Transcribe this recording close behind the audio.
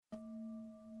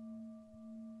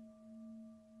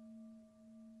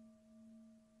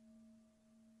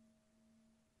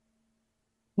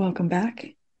Welcome back.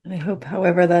 I hope,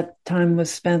 however, that time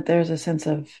was spent, there's a sense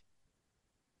of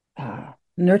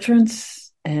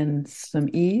nurturance and some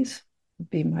ease,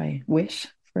 would be my wish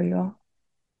for you all.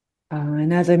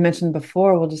 And as I mentioned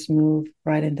before, we'll just move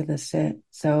right into the sit.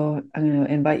 So I'm going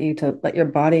to invite you to let your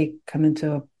body come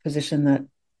into a position that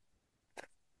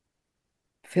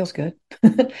feels good.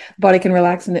 Body can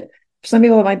relax, and for some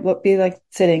people, it might be like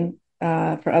sitting.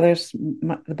 For others,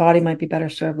 the body might be better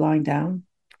served lying down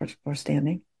or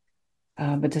standing.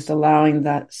 But just allowing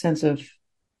that sense of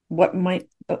what might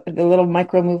the little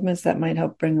micro movements that might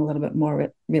help bring a little bit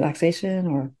more relaxation,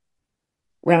 or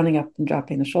rounding up and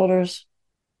dropping the shoulders,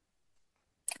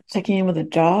 checking in with the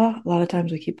jaw. A lot of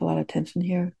times we keep a lot of tension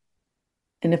here,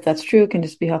 and if that's true, it can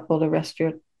just be helpful to rest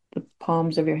the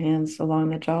palms of your hands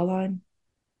along the jawline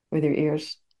with your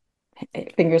ears,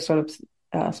 fingers sort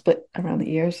of split around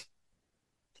the ears.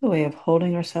 It's a way of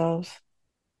holding ourselves.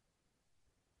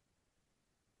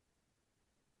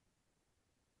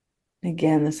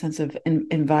 Again, the sense of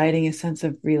inviting a sense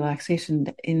of relaxation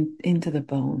into the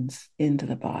bones, into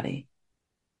the body.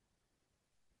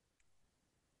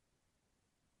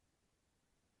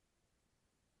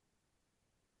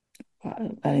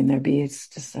 Letting there be, it's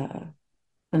just an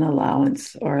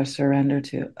allowance or a surrender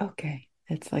to, okay,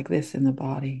 it's like this in the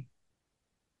body.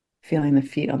 Feeling the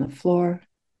feet on the floor,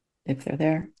 if they're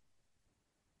there.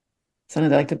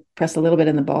 Sometimes I like to press a little bit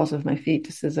in the balls of my feet,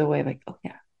 just as a way of like, oh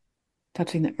yeah,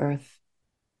 touching the earth,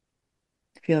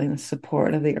 feeling the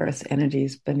support of the earth's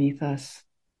energies beneath us.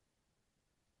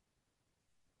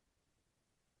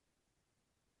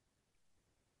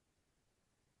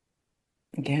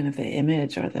 Again, if the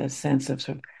image or the sense of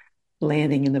sort of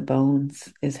landing in the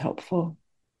bones is helpful,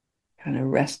 kind of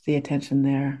rest the attention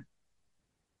there.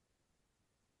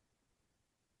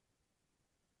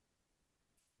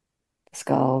 The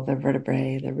skull, the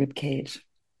vertebrae, the rib cage,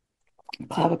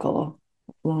 clavicle,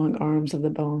 long arms of the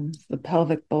bones, the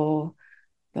pelvic bowl,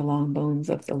 the long bones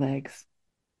of the legs,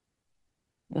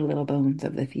 the little bones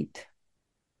of the feet.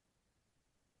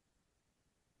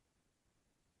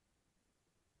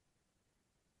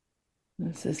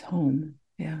 This is home,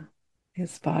 yeah,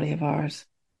 this body of ours,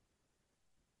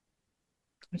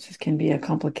 can be a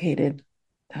complicated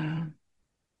uh,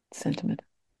 sentiment.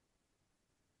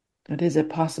 But is it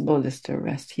possible just to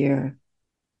rest here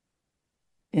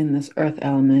in this earth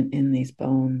element, in these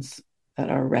bones that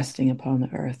are resting upon the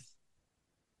earth?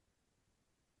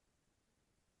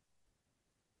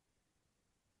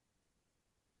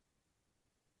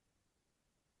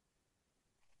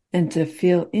 And to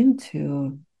feel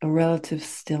into a relative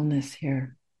stillness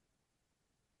here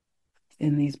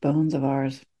in these bones of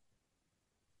ours.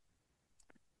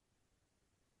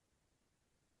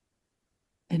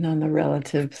 And on the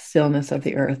relative stillness of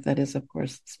the earth that is, of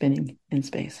course, spinning in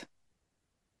space.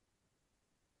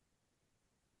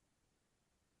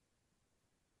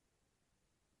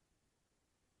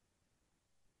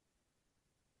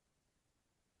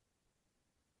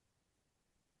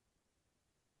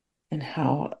 And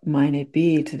how might it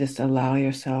be to just allow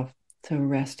yourself to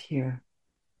rest here?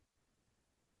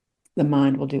 The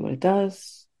mind will do what it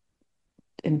does,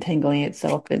 entangling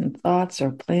itself in thoughts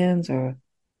or plans or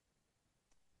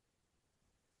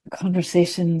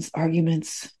conversations,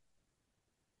 arguments.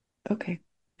 Okay.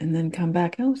 And then come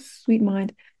back. Oh, sweet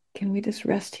mind, can we just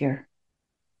rest here?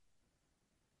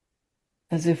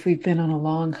 As if we've been on a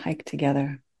long hike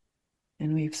together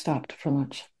and we've stopped for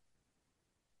lunch,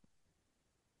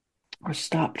 or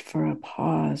stopped for a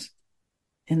pause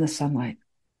in the sunlight.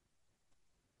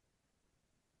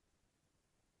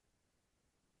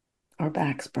 Our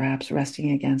backs perhaps resting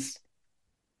against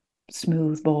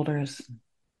smooth boulders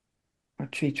or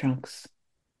tree trunks,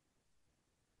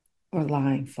 or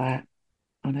lying flat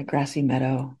on a grassy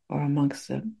meadow or amongst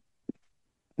a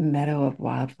meadow of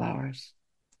wildflowers.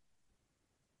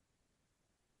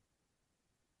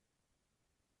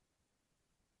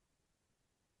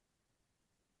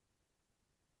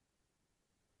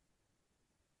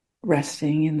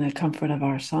 Resting in the comfort of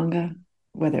our Sangha,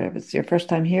 whether it was your first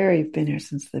time here or you've been here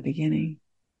since the beginning,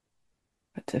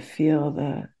 but to feel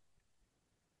the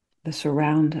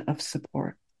surround of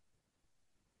support,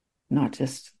 not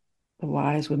just the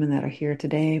wise women that are here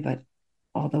today, but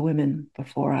all the women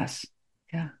before us.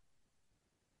 Yeah.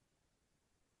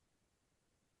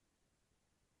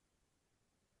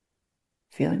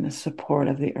 Feeling the support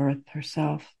of the earth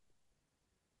herself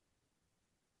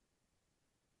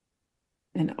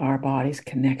and our body's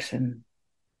connection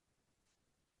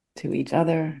to each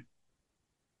other,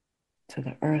 to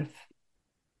the earth,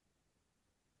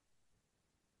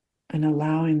 and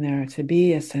allowing there to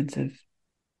be a sense of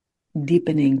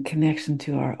deepening connection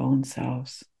to our own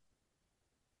selves.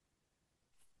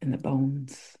 in the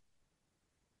bones.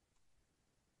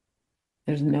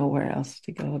 There's nowhere else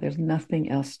to go. There's nothing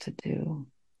else to do.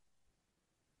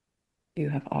 You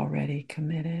have already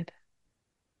committed.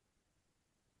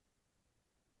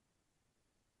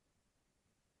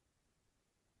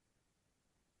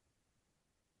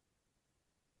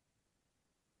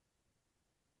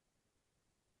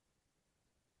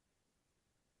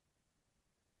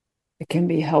 It can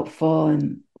be helpful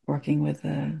in working with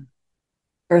the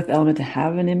earth element to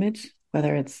have an image,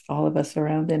 whether it's all of us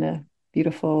around in a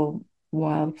beautiful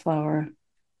wildflower,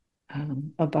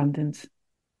 abundant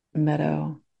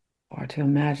meadow, or to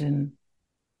imagine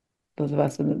those of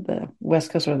us in the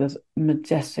West Coast or those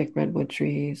majestic redwood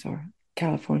trees or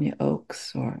California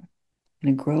oaks or in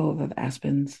a grove of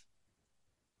aspens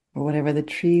or whatever the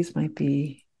trees might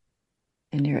be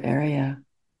in your area,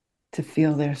 to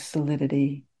feel their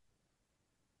solidity,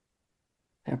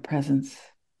 their presence.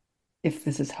 If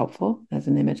this is helpful as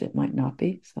an image, it might not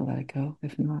be, so let it go.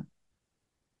 If not,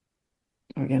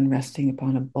 or again, resting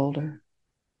upon a boulder,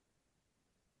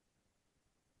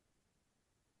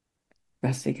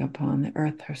 resting upon the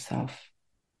earth herself.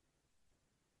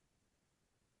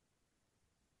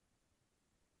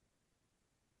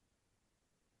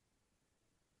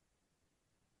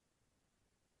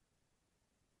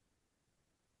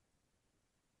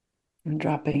 And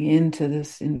dropping into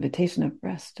this invitation of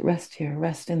rest, rest here,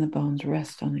 rest in the bones,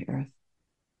 rest on the earth.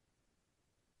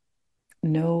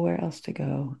 Nowhere else to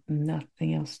go,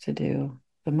 nothing else to do.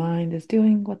 The mind is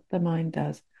doing what the mind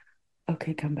does.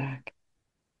 Okay, come back.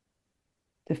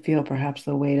 To feel perhaps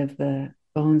the weight of the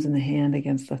bones in the hand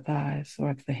against the thighs, or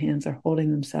if the hands are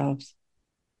holding themselves,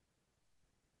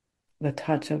 the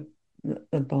touch of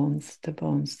the bones to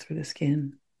bones through the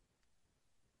skin.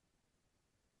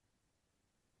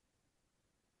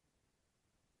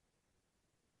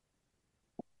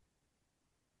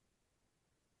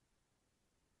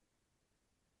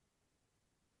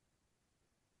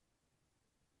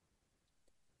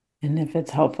 And if it's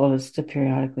helpful, just to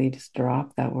periodically just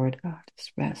drop that word,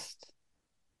 just rest.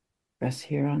 Rest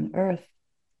here on earth,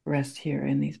 rest here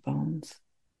in these bones.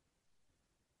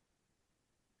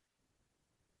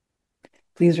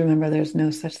 Please remember there's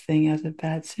no such thing as a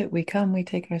bad sit. We come, we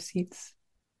take our seats,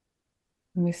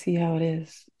 and we see how it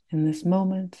is in this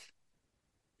moment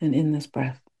and in this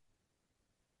breath.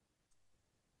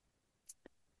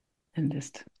 And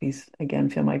just please, again,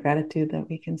 feel my gratitude that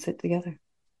we can sit together.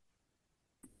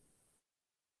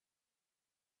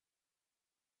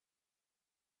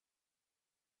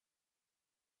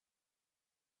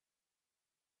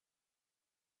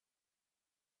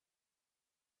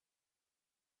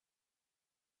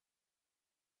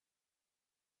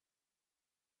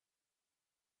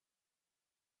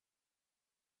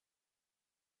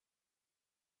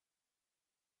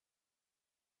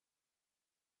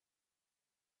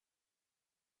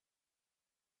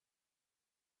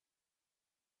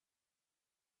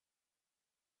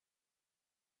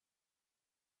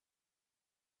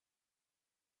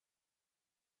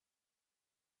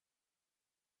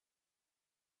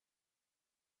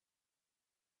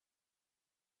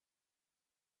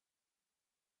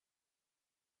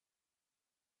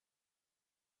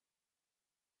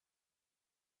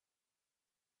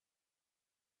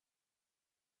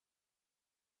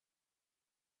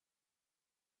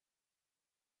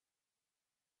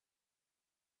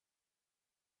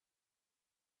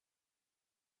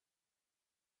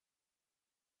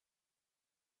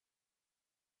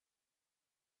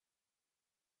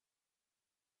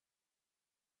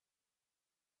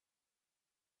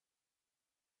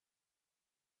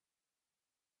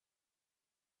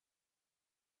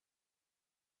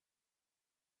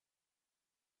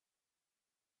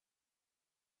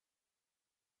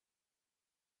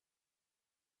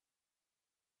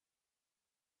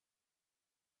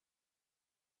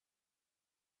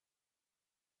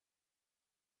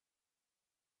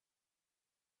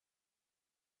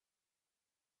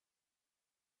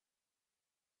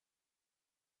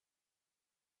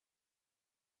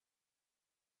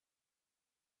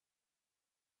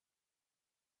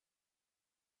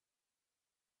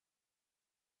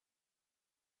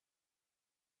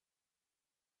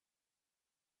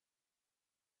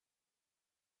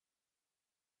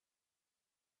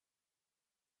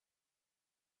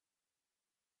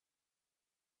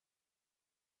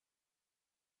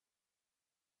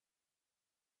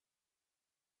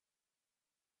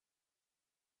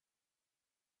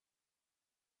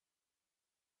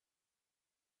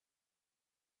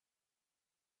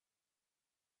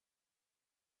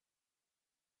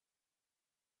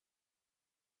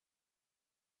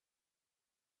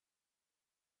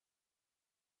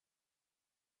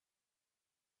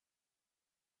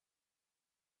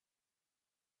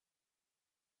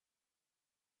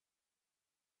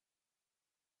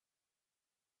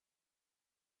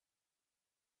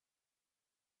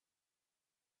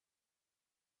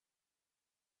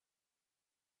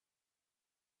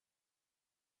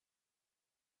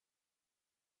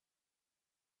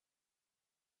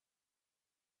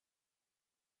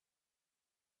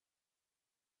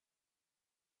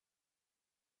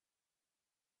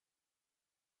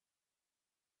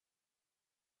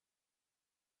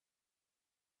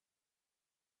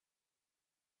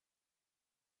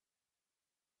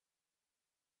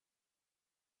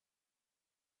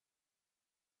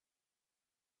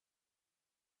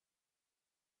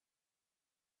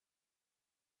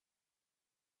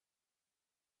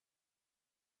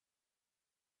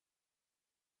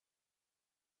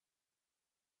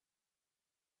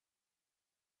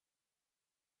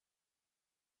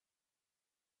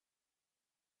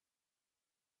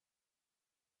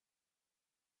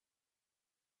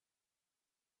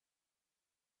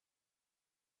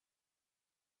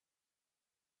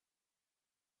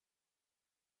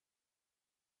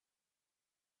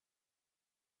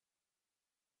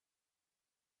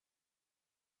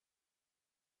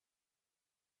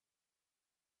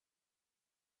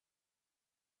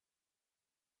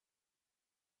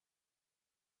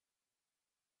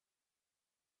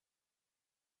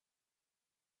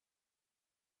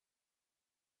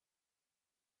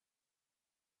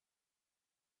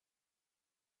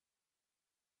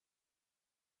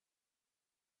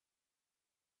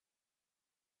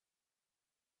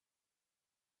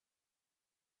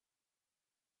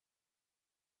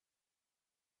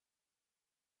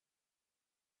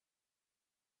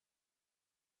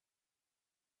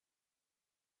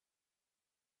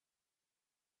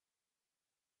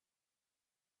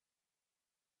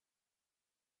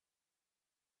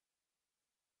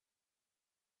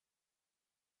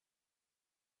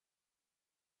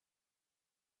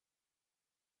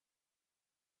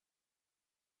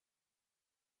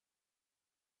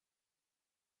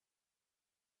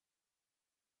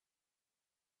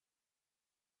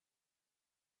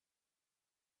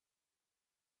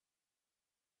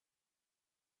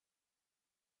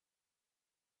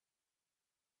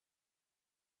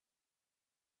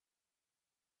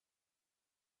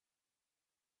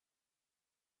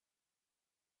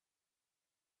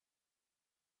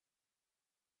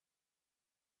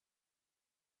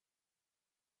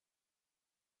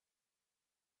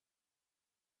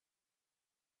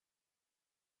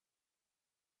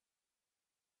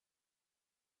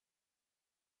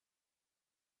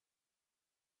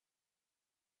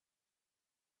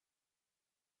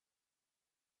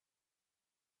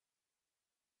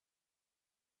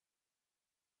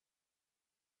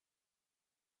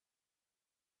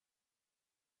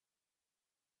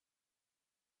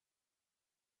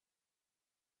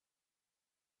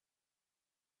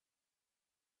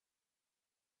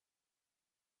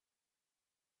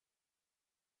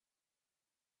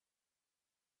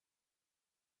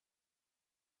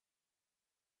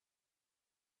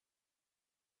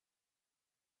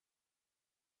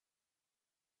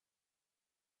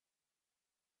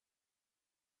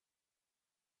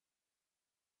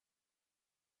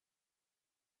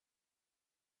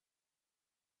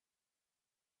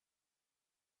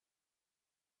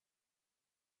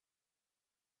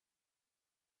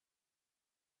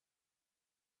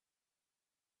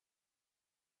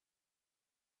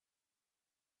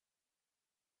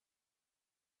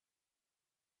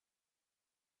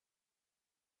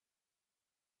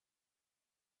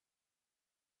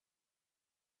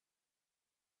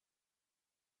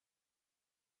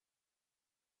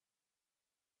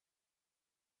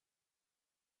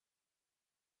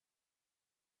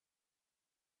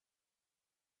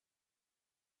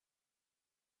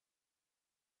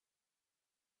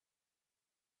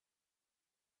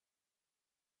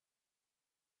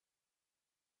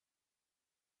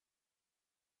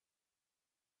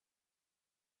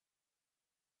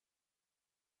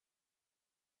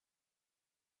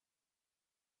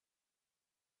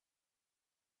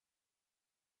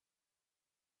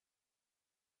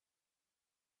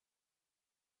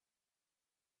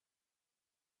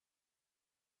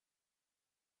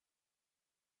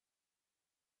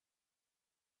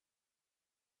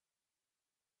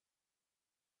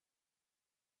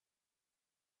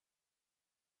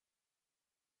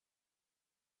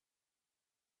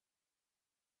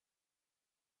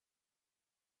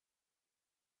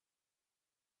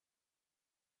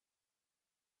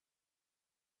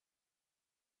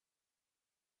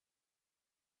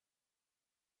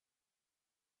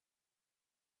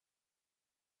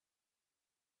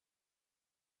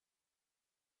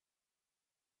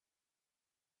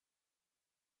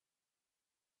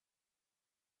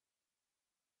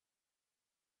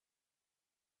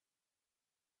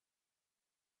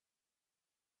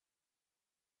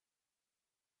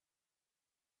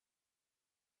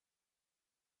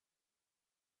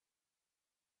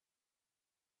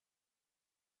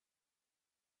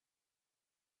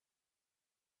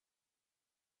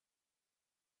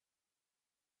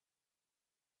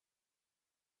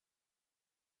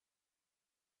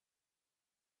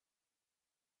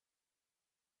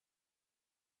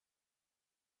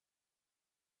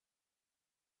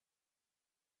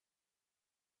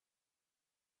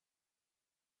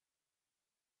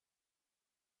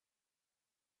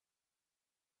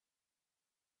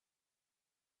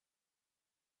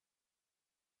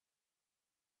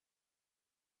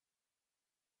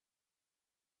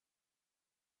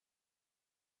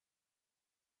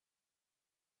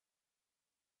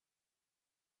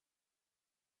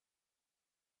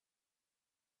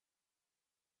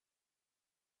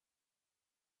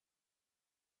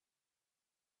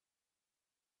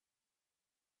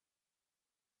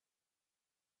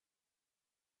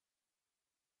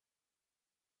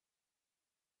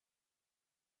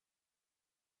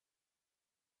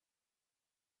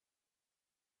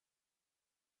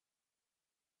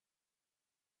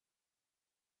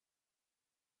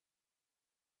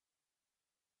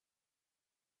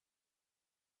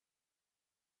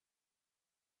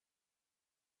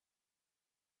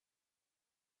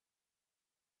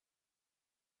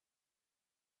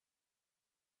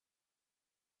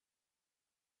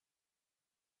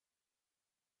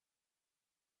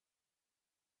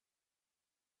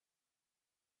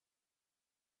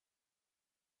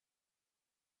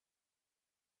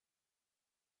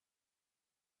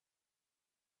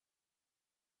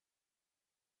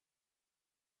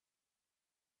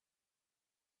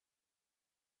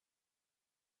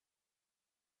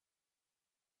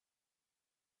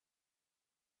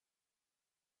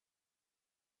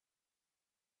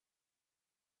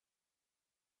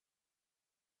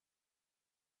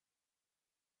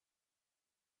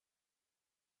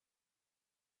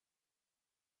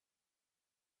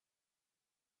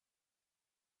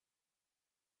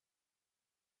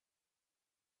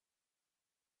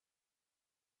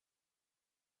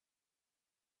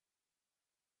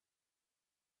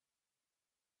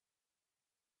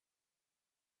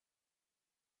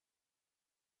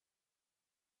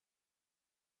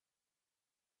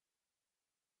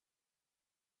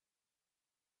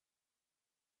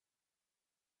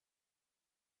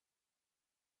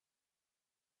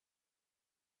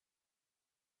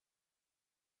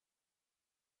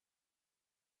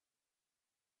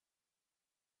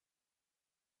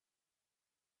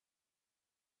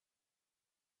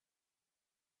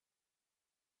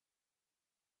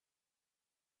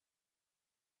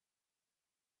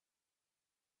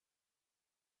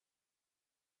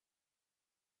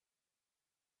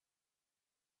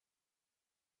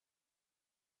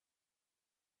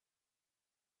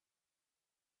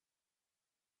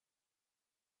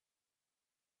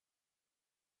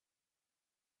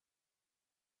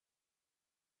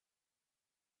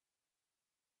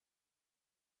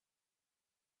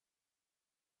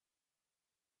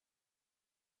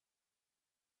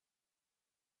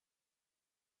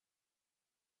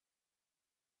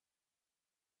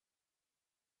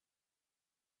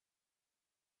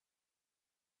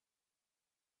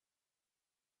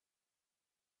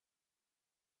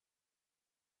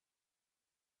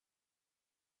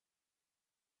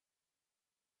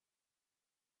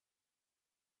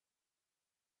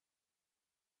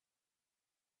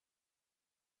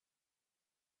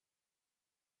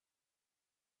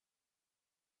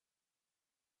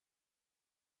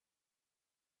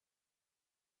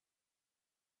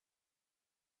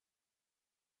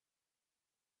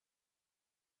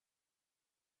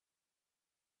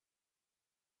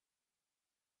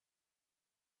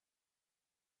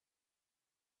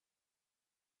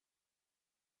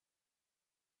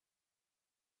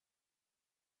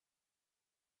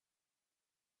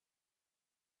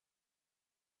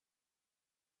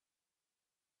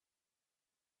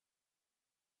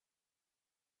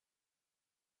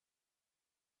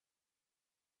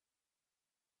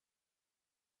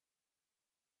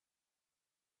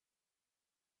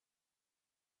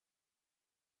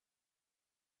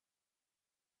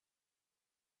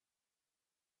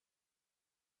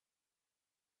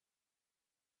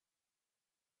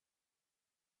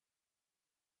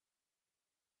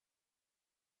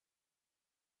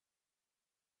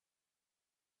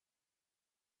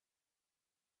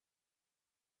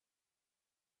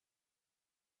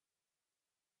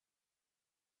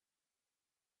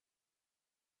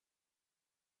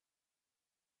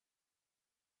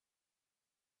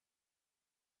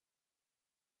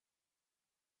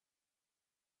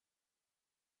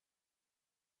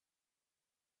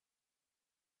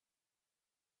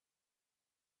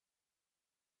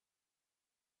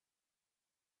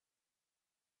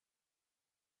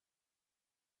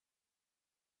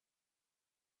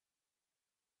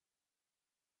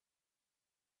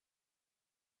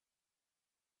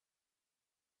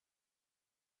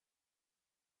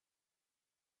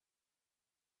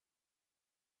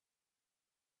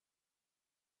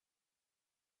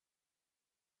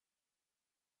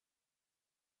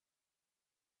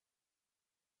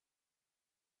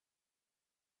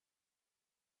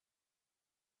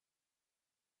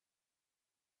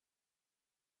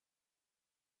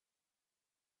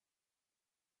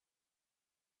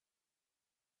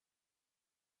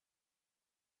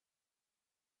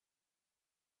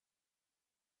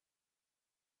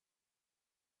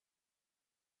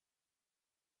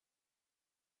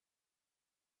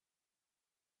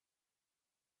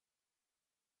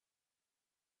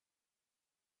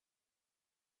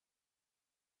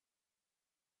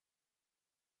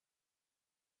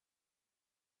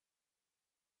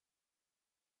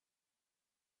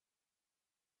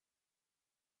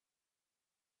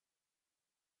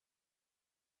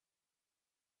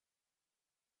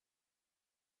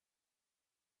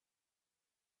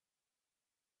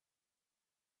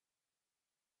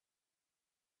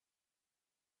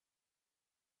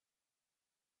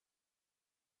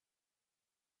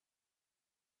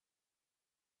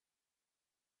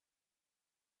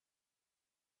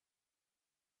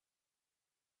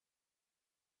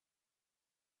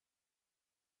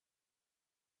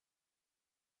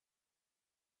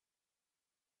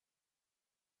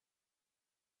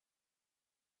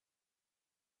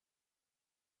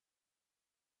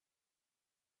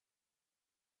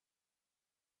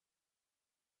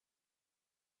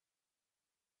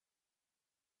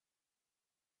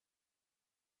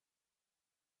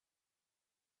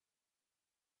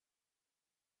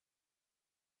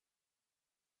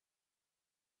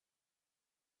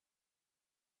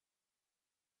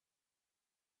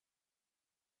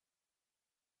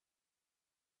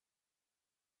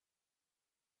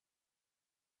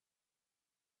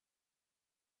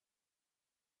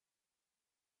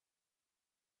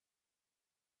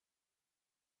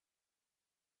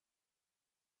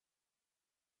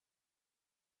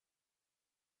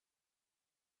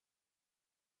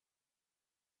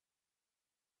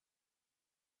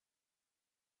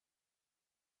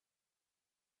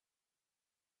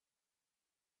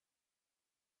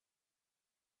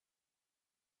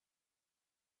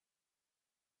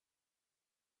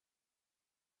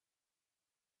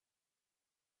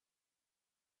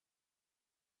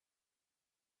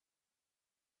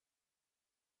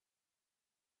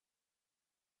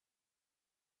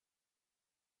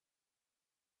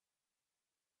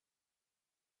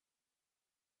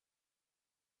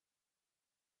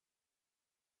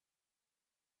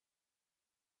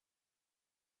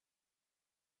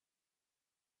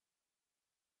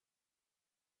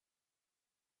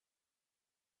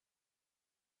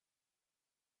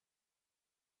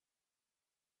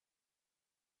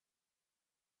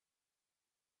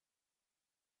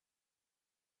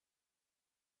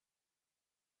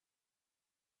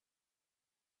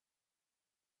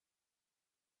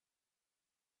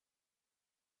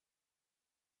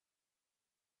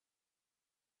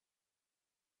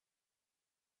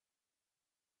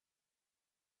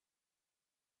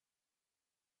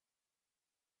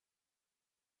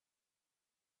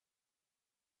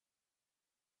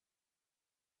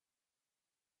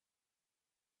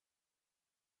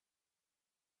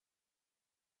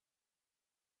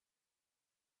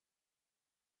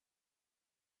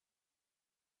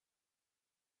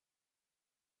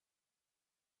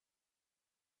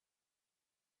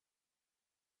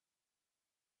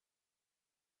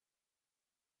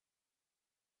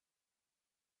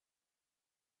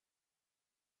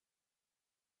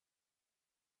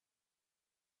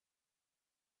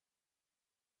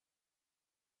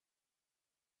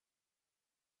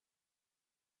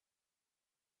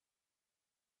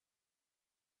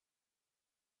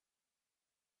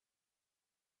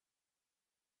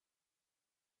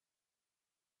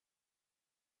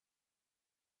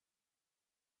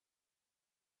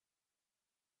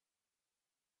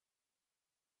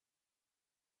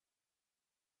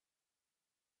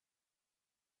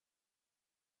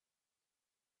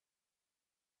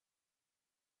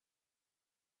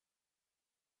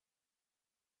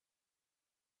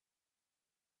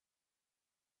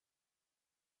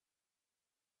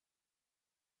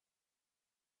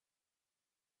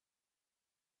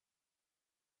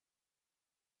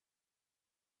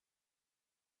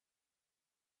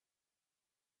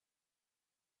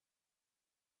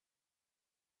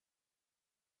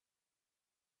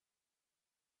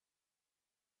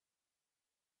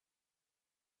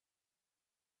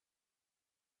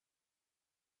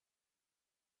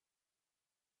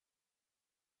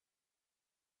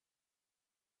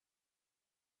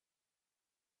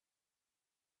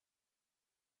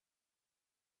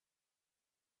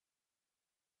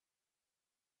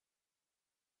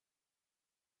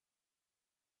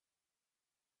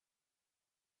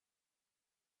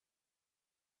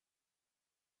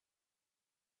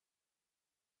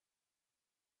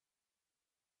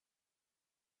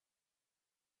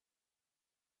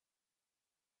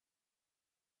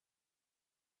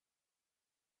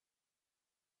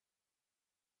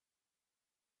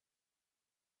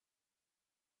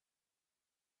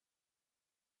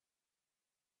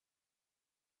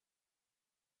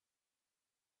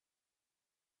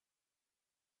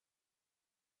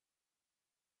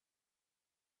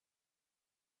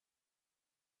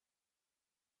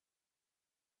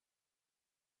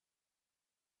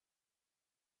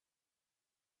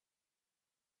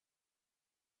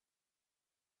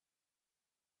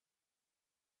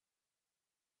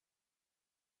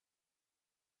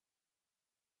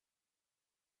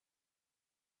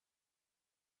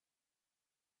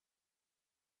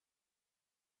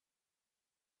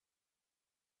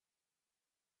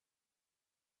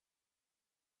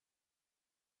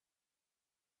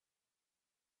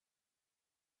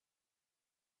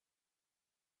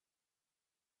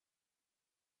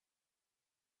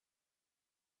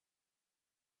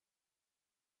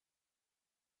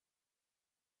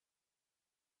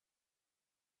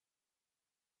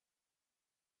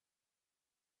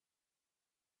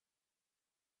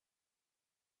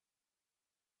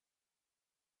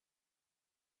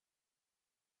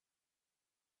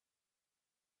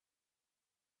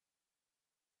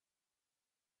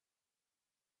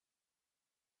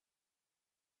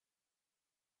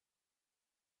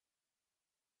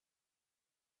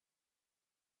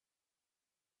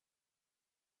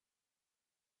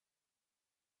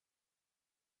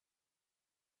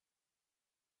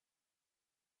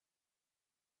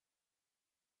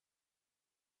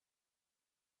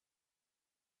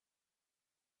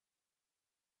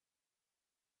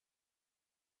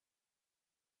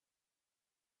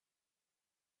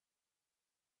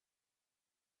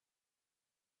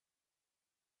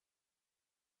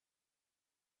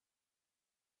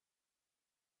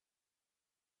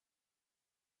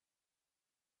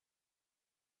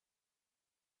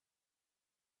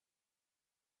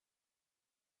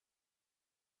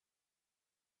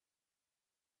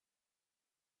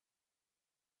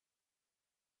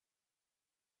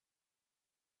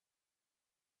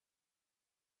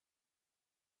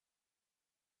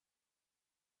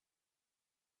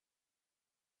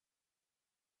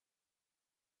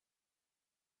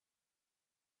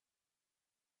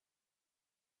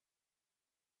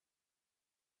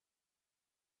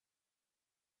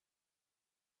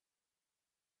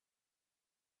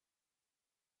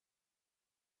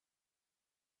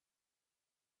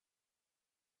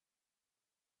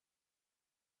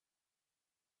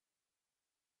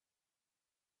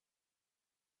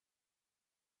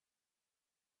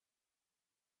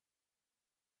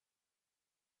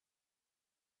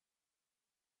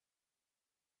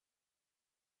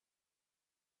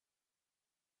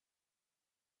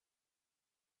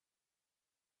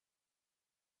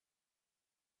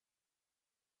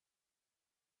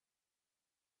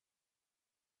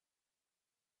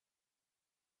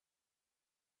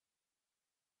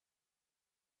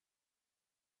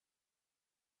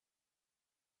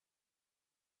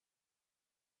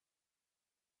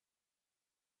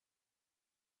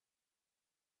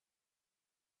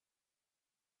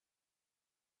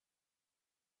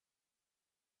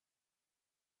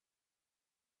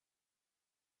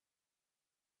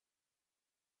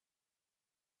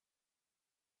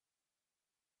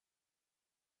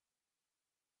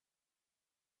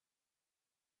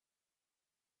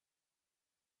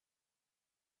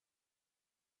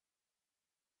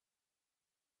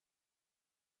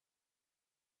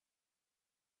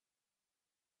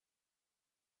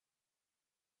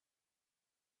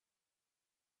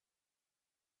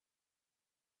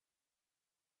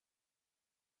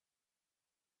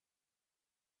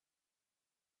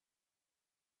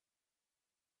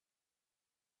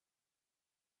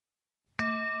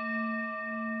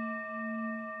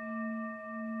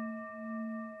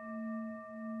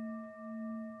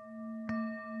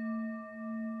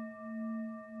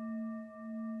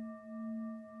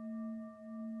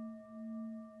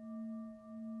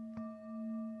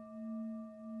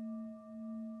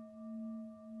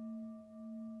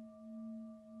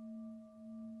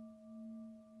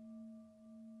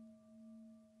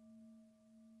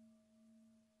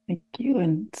 Thank you.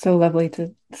 And so lovely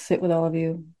to sit with all of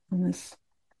you on this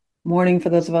morning for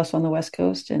those of us on the West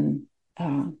Coast and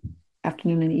uh,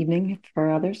 afternoon and evening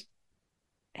for others.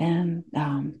 And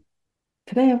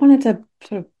today I wanted to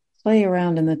sort of play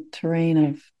around in the terrain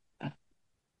of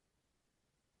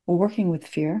working with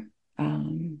fear.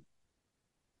 Um,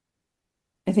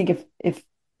 I think if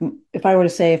I were to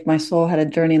say if my soul had a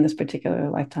journey in this particular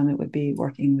lifetime, it would be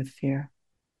working with fear.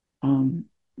 Um,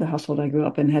 the household I grew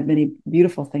up in had many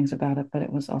beautiful things about it, but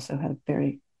it was also had a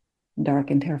very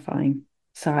dark and terrifying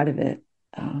side of it.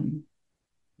 Um,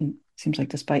 it seems like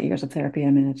despite years of therapy, I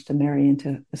managed to marry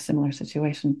into a similar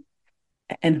situation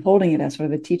and holding it as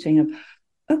sort of a teaching of,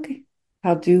 okay,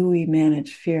 how do we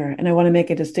manage fear? And I want to make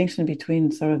a distinction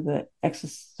between sort of the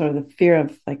excess, sort of the fear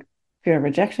of like fear of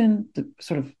rejection, the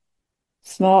sort of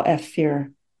small f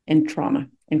fear, and trauma,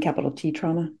 and capital T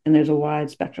trauma. And there's a wide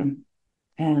spectrum.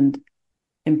 And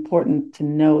important to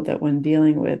note that when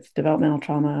dealing with developmental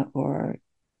trauma or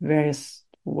various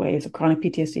ways of chronic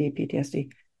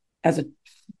PTSD, as a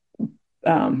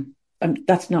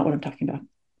that's not what I'm talking about.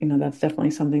 That's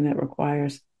definitely something that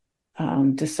requires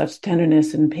just such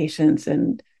tenderness and patience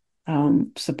and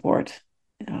support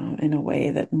in a way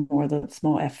that more the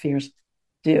small F fears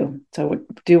do. So I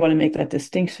do want to make that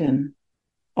distinction,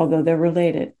 although they're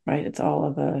related, right? It's all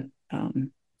of a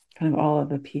kind of all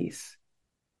of a piece,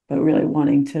 but really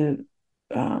wanting to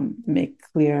make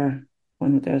clear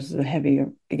when there's the heavier,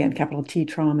 again, capital T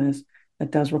traumas, that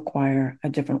does require a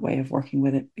different way of working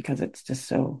with it because it's just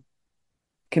so,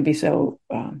 can be so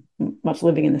much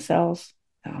living in the cells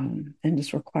and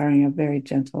just requiring a very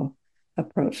gentle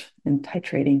approach and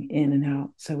titrating in and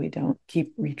out so we don't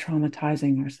keep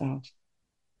re-traumatizing ourselves.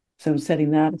 So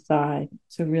setting that aside,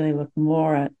 so really look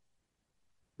more at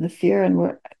the fear,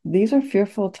 and these are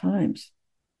fearful times.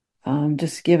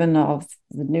 Just given all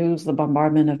the news, the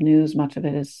bombardment of news, much of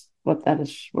it is what that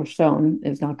is we're shown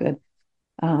is not good.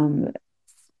 Um,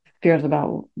 Fears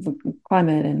about the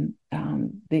climate and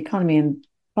the economy and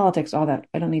politics, all that.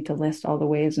 I don't need to list all the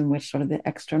ways in which sort of the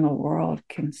external world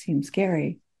can seem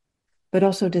scary, but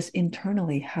also just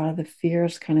internally how the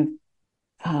fears kind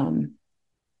of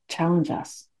challenge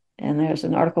us. And there's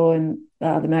an article in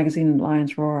the magazine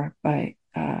Lion's Roar by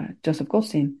Joseph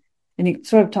Goldstein, and he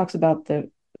sort of talks about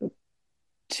the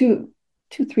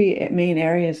three main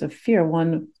areas of fear.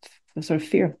 One, the sort of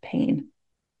fear of pain.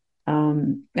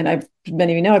 And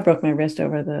many of you know, I broke my wrist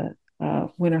over the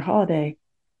winter holiday,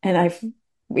 and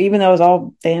even though I was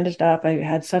all bandaged up, I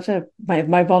had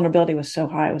my vulnerability was so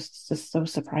high. It was just so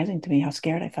surprising to me how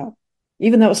scared I felt,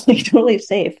 even though it was like totally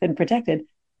safe and protected.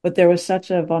 But there was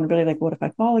such a vulnerability, like, what if I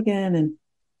fall again? And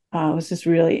it was just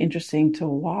really interesting to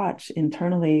watch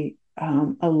internally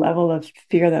a level of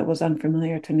fear that was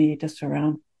unfamiliar to me, just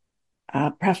around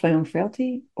perhaps my own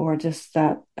frailty or just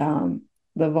that the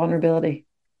vulnerability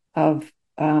of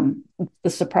the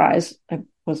surprise. I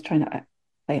was trying to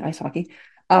play ice hockey,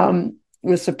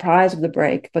 the surprise of the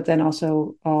break, but then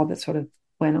also all that sort of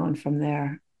went on from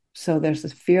there. So there's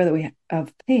this fear that we have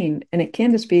of pain, and it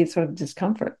can just be sort of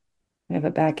discomfort. We have a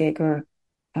backache or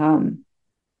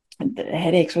the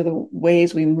headaches, or the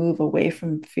ways we move away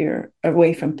from fear,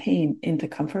 away from pain into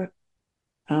comfort.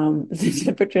 The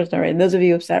temperature is not right. And those of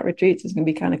you who've sat retreats, it's going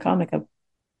to be kind of comic of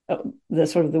the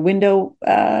sort of the window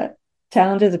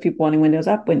challenges of people wanting windows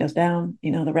up, windows down,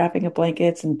 the wrapping of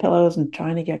blankets and pillows and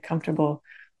trying to get comfortable,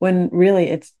 when really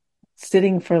it's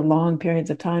sitting for long periods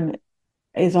of time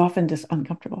is often just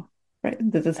uncomfortable, right?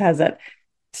 This has that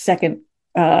second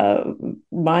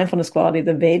mindfulness quality.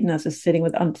 The vagueness is sitting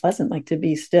with unpleasant, like to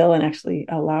be still and actually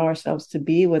allow ourselves to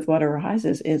be with what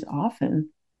arises is often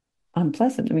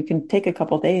unpleasant. And we can take a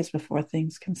couple days before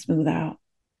things can smooth out.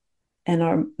 And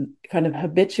our kind of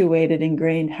habituated,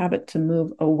 ingrained habit to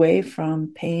move away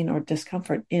from pain or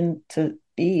discomfort into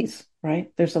ease,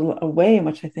 right? There's a way in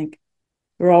which I think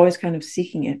we're always kind of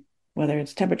seeking it, whether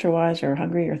it's temperature wise or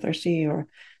hungry or thirsty or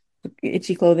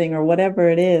itchy clothing or whatever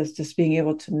it is, just being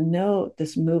able to know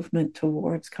this movement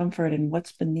towards comfort and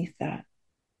what's beneath that.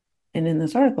 And in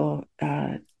this article,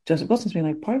 Joseph Wilson's being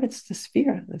like, part of it's this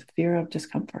fear, the fear of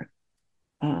discomfort.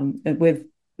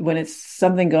 When it's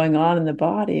something going on in the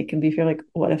body, it can be feel like,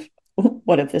 what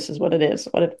if this is what it is?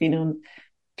 What if,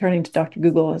 turning to Dr.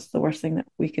 Google is the worst thing that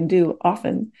we can do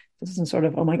often. This isn't sort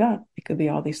of, oh my God, it could be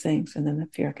all these things. And then the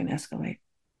fear can escalate.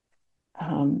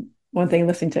 One thing,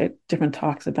 listening to different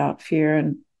talks about fear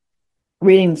and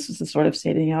readings is sort of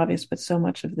stating the obvious, but so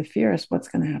much of the fear is what's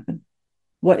going to happen.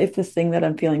 What if this thing that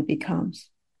I'm feeling becomes,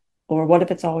 or what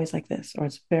if it's always like this, or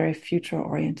it's very future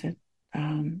oriented?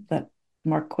 That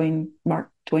Mark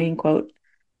Twain quote,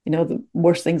 the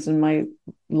worst things in my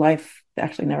life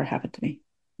actually never happened to me.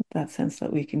 that sense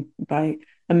that we can, by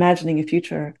imagining a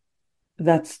future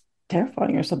that's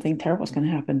terrifying or something terrible is going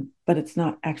to happen, but it's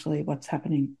not actually what's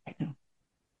happening right now.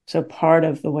 So part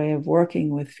of the way of working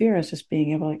with fear is just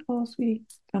being able, like, oh, sweetie,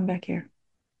 come back here.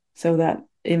 So that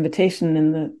invitation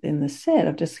in the sit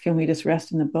of just, can we just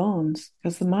rest in the bones?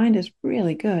 Because the mind is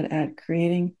really good at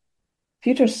creating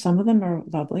futures. Some of them are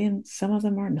lovely and some of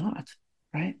them are not.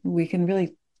 Right? We can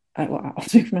really, I'll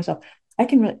speak for myself. I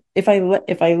can really, if I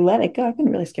let it go, I can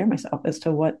really scare myself as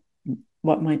to what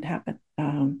might happen.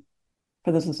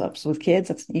 For those of us with kids,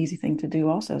 that's an easy thing to do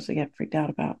also, is to get freaked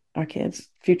out about our kids'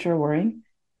 future worrying,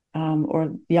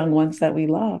 or young ones that we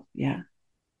love. Yeah.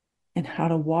 And how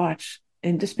to watch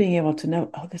and just being able to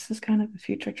know, oh, this is kind of a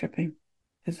future tripping.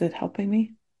 Is it helping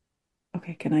me?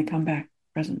 Okay, can I come back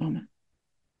present moment?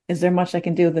 Is there much I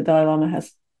can do? The Dalai Lama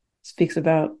speaks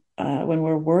about when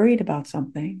we're worried about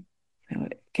something,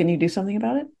 can you do something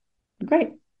about it? Great.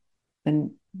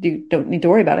 Then you don't need to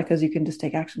worry about it, because you can just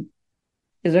take action.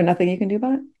 Is there nothing you can do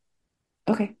about it?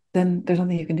 Okay, then there's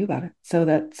nothing you can do about it. So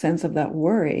that sense of that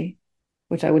worry,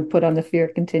 which I would put on the fear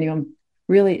continuum,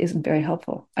 really isn't very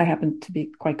helpful. I happen to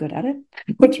be quite good at it,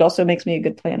 which also makes me a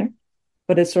good planner.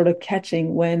 But it's sort of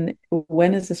catching when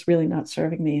is this really not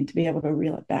serving me, and to be able to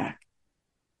reel it back.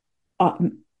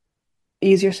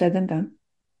 Easier said than done.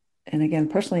 And again,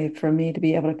 personally, for me to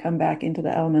be able to come back into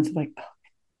the elements of, like, oh,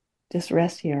 just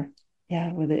rest here.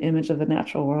 Yeah, with the image of the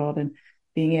natural world, and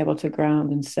being able to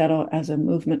ground and settle as a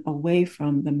movement away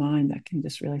from the mind that can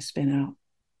just really spin out.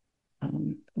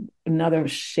 Another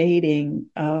shading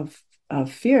of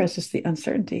fear is just the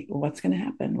uncertainty. What's going to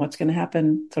happen? What's going to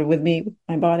happen sort of with me, with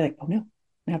my body? Like, oh no,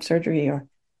 I have surgery. Or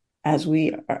as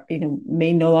we are,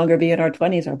 may no longer be in our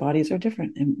 20s, our bodies are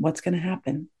different. And what's going to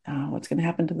happen? What's going to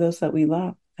happen to those that we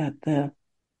love?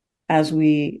 As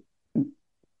we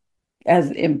as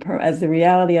the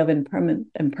reality of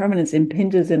impermanence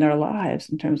impinges in our lives,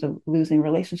 in terms of losing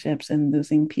relationships and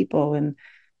losing people, and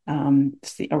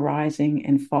the arising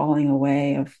and falling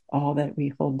away of all that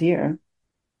we hold dear,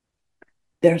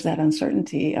 there's that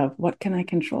uncertainty of, what can I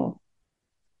control?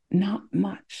 Not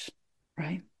much,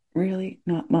 right? Really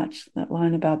not much. That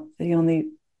line about the only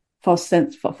false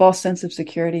sense of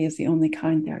security is the only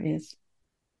kind there is.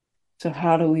 So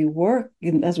how do we work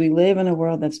as we live in a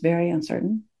world that's very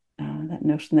uncertain? That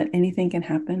notion that anything can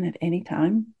happen at any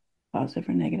time, positive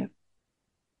or negative.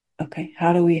 Okay,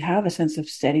 how do we have a sense of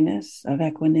steadiness, of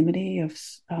equanimity, of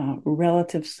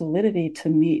relative solidity to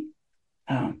meet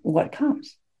what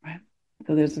comes, right?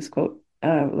 So there's this quote,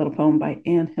 a little poem by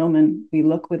Anne Hillman: we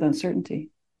look with uncertainty.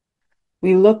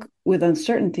 We look with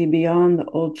uncertainty beyond the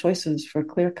old choices for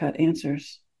clear-cut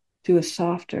answers, to a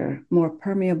softer, more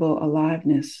permeable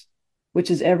aliveness, which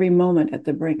is every moment at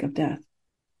the brink of death.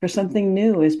 For something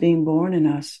new is being born in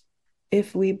us,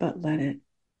 if we but let it.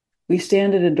 We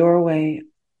stand at a doorway,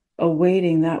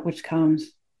 awaiting that which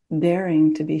comes,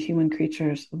 daring to be human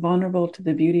creatures, vulnerable to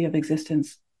the beauty of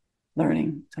existence,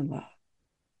 learning to love.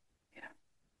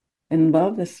 And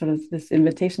love, this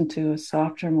invitation to a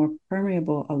softer, more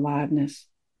permeable aliveness,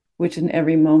 which in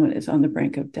every moment is on the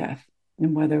brink of death.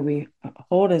 And whether we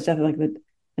hold as death, like an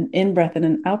in-breath and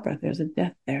an out-breath, there's a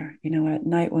death there. At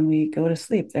night when we go to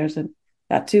sleep,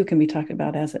 that too can be talked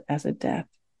about as a death.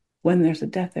 When there's a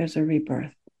death, there's a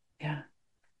rebirth. Yeah.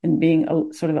 And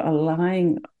being sort of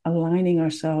aligning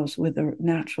ourselves with the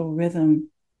natural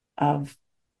rhythm of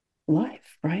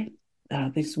life, right?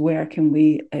 Where can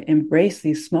we embrace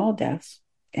these small deaths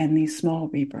and these small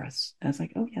rebirths as,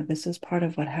 like, oh yeah, this is part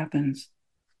of what happens.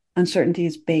 Uncertainty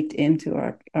is baked into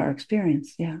our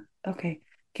experience. Yeah. Okay.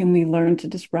 Can we learn to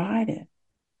just ride it?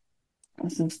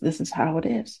 This is how it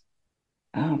is.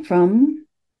 From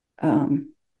where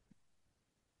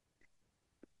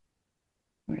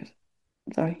is it?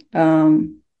 Sorry.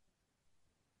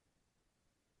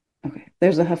 Okay.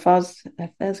 There's a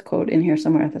Hafez quote in here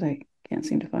somewhere that I can't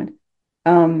seem to find.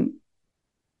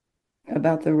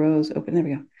 About the rose open. There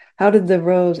we go. How did the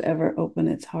rose ever open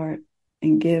its heart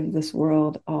and give this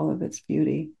world all of its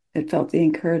beauty? It felt the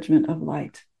encouragement of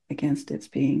light against its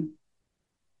being.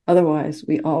 Otherwise,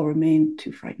 we all remain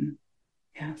too frightened.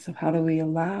 Yeah. So how do we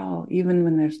allow, even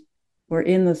when we're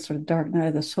in the sort of dark night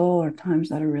of the soul, or times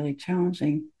that are really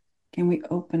challenging, can we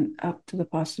open up to the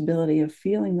possibility of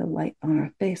feeling the light on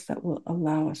our face that will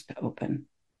allow us to open?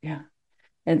 Yeah.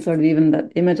 And sort of even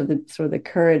that image of the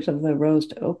courage of the rose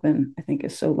to open, I think,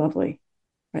 is so lovely.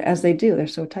 Right? As they do, they're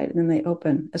so tight, and then they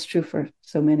open. That's true for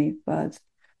so many buds.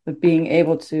 But being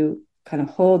able to kind of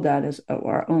hold that as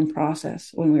our own process,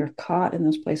 when we're caught in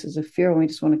those places of fear, when we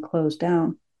just want to close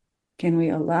down, can we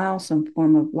allow some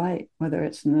form of light, whether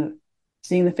it's in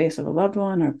seeing the face of a loved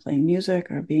one, or playing music,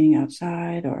 or being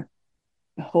outside, or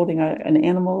holding an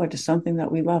animal, or just something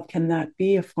that we love, can that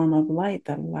be a form of light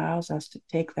that allows us to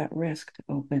take that risk to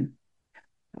open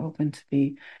to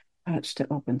be touched, to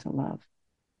open to love?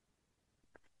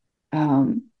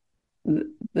 Um,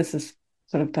 this is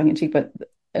sort of tongue in cheek, but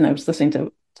and I was listening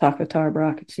to Talk with Tara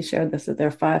Brach, and she shared this, that there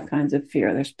are 5 kinds of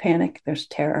fear. There's panic, there's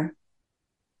terror,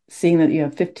 seeing that you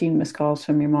have 15 missed calls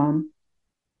from your mom,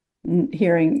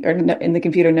 hearing or in the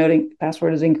computer noting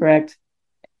password is incorrect,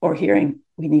 or hearing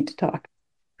we need to talk,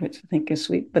 which I think is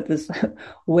sweet. But this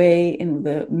way, in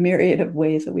the myriad of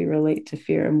ways that we relate to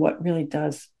fear and what really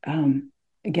does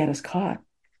get us caught.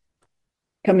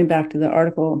 Coming back to the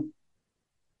article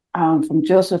from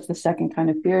Joseph, the second kind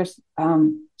of fears,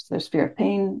 so there's fear of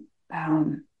pain,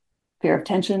 fear of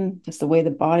tension, just the way the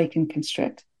body can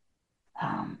constrict,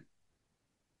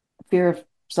 fear of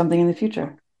something in the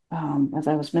future, as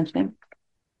I was mentioning.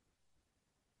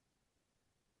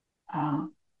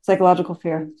 Psychological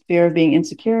fear, fear of being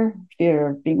insecure, fear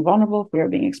of being vulnerable, fear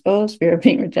of being exposed, fear of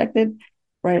being rejected,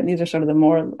 right? And these are sort of the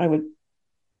more I would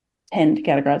tend to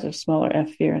categorize as smaller F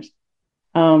fears.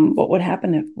 What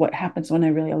happens when I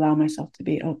really allow myself to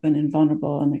be open and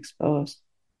vulnerable and exposed?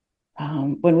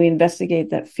 When we investigate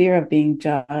that fear of being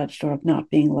judged, or of not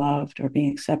being loved or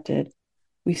being accepted,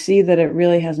 we see that it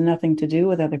really has nothing to do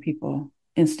with other people.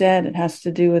 Instead, it has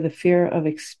to do with the fear of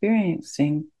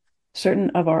experiencing certain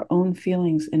of our own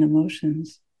feelings and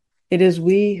emotions. It is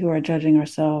we who are judging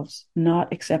ourselves,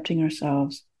 not accepting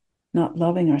ourselves, not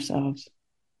loving ourselves.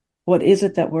 What is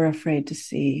it that we're afraid to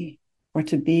see, or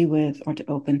to be with, or to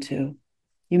open to?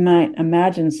 You might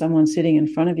imagine someone sitting in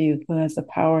front of you who has the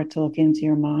power to look into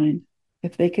your mind.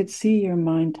 If they could see your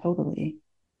mind totally,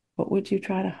 what would you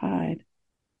try to hide?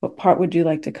 What part would you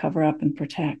like to cover up and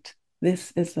protect?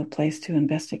 This is the place to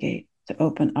investigate, to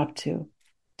open up to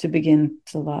begin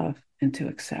to love and to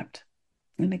accept.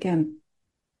 And again,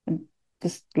 I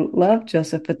just love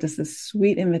Joseph, but this is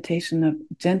sweet invitation of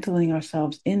gentling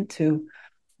ourselves into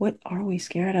what are we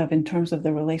scared of in terms of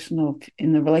the relational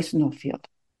field,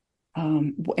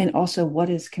 and also what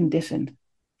is conditioned.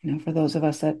 For those of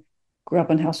us that grew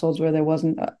up in households where there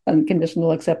wasn't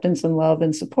unconditional acceptance and love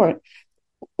and support,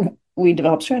 we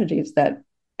develop strategies that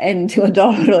end to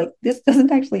adulthood like, this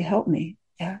doesn't actually help me.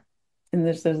 Yeah. And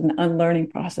there's an unlearning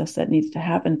process that needs to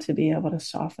happen to be able to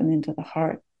soften into the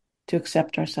heart, to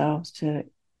accept ourselves, to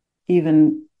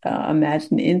even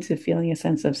imagine into feeling a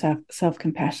sense of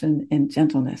self-compassion and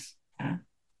gentleness. Yeah.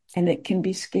 And it can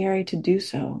be scary to do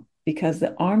so, because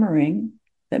the armoring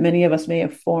that many of us may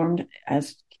have formed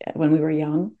as when we were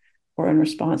young, or in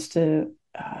response to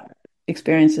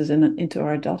experiences into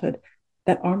our adulthood,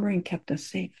 that armoring kept us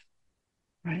safe,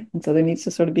 right? And so there needs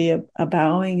to sort of be a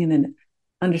bowing and an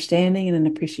understanding and an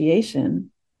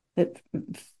appreciation that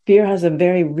fear has a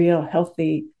very real,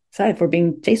 healthy side. If we're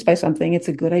being chased by something, it's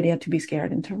a good idea to be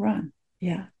scared and to run.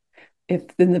 Yeah.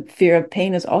 If then the fear of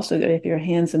pain is also good. If your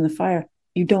hand's in the fire,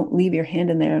 you don't leave your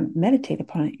hand in there and meditate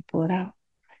upon it. You pull it out.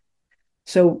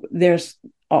 So there's,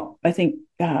 I think,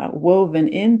 woven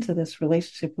into this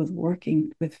relationship with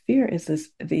working with fear is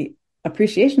the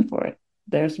appreciation for it.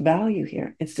 There's value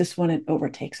here. It's just when it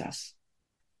overtakes us,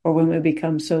 or when we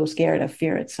become so scared of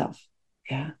fear itself.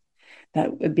 Yeah.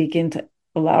 That we begin to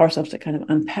allow ourselves to kind of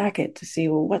unpack it, to see,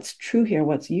 well, what's true here?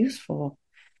 What's useful?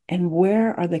 And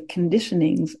where are the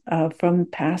conditionings from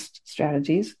past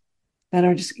strategies that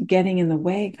are just getting in the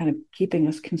way, kind of keeping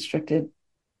us constricted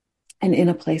and in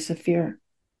a place of fear?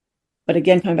 But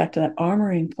again, coming back to that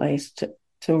armoring place,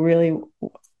 to really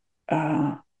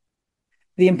the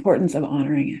importance of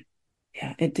honoring it.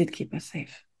 Yeah, it did keep us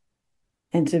safe.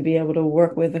 And to be able to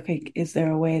work with, okay, is there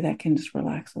a way that can just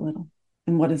relax a little?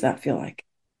 And what does that feel like?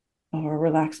 Or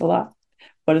relax a lot?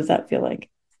 What does that feel like?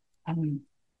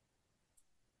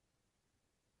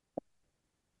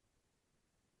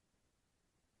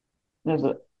 There's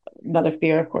another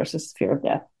fear, of course, is fear of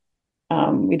death.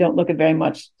 We don't look at very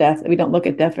much death. We don't look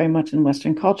at death very much in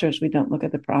Western cultures. We don't look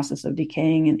at the process of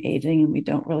decaying and aging, and we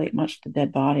don't relate much to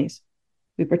dead bodies.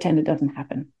 We pretend it doesn't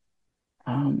happen.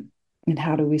 And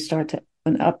how do we start to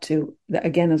open up to,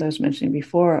 again, as I was mentioning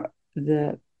before,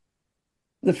 the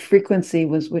frequency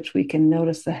with which we can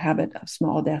notice the habit of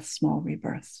small deaths, small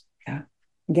rebirths. Yeah.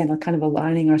 Again, kind of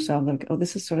aligning ourselves like, oh,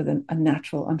 this is sort of a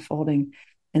natural unfolding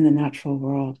in the natural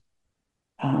world.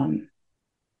 I'll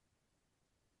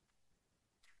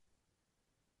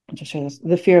share this.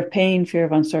 The fear of pain, fear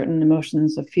of uncertain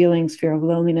emotions, of feelings, fear of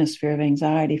loneliness, fear of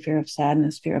anxiety, fear of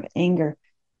sadness, fear of anger,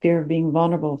 fear of being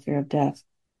vulnerable, fear of death.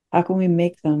 How can we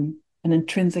make them an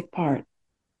intrinsic part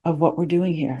of what we're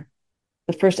doing here?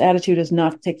 The first attitude is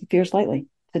not to take the fears lightly,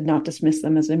 to not dismiss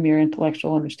them as a mere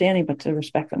intellectual understanding, but to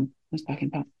respect them. I was talking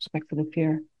about respect for the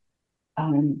fear.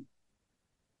 Um,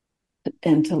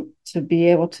 and to be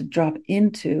able to drop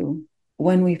into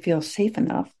when we feel safe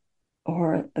enough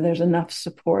or there's enough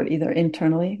support either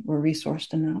internally, we're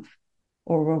resourced enough,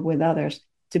 or we're with others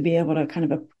to be able to kind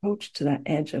of approach to that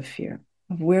edge of fear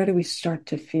of where do we start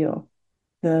to feel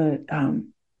the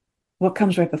what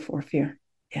comes right before fear.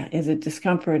 Yeah, is it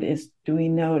discomfort? Do we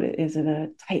know it? Is it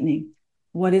a tightening?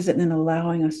 What is it in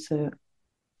allowing us to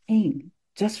hang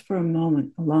just for a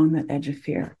moment along that edge of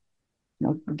fear?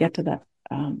 We'll get to that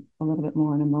a little bit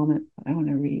more in a moment. But I want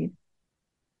to read.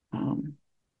 Um,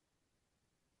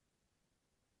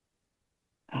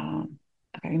 okay,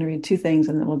 I'm going to read two things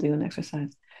and then we'll do an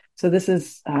exercise. So this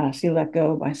is She Let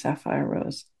Go by Sapphire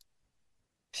Rose.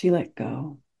 She let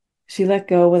go. She let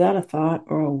go without a thought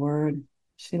or a word.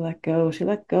 She let go. She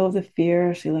let go of the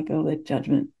fear. She let go of the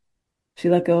judgment. She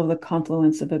let go of the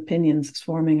confluence of opinions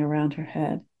swarming around her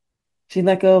head. She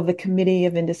let go of the committee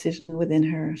of indecision within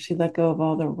her. She let go of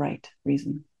all the right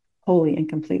reason, wholly and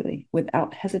completely,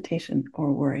 without hesitation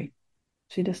or worry.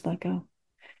 She just let go.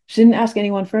 She didn't ask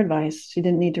anyone for advice. She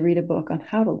didn't need to read a book on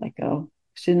how to let go.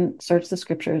 She didn't search the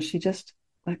scriptures. She just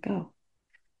let go.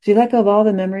 She let go of all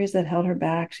the memories that held her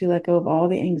back. She let go of all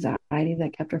the anxiety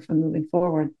that kept her from moving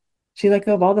forward. She let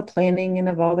go of all the planning and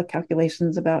of all the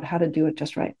calculations about how to do it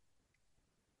just right.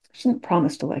 She didn't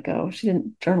promise to let go. She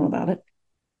didn't journal about it.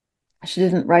 She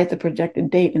didn't write the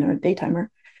projected date in her daytimer.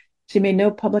 She made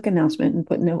no public announcement and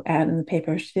put no ad in the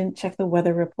paper. She didn't check the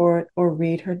weather report or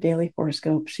read her daily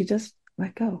horoscope. She just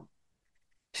let go.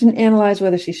 She didn't analyze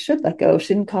whether she should let go.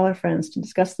 She didn't call her friends to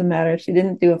discuss the matter. She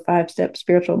didn't do a 5-step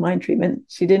spiritual mind treatment.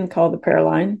 She didn't call the prayer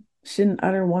line. She didn't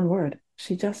utter one word.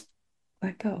 She just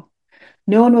let go.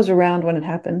 No one was around when it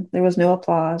happened. There was no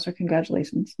applause or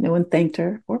congratulations. No one thanked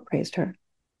her or praised her.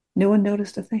 No one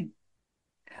noticed a thing.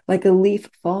 Like a leaf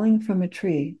falling from a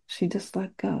tree, she just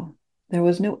let go. There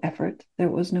was no effort. There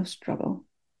was no struggle.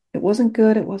 It wasn't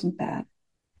good. It wasn't bad.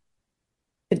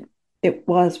 It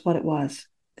was what it was.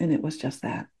 And it was just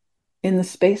that. In the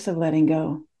space of letting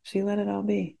go, she let it all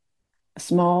be. A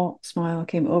small smile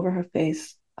came over her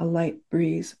face. A light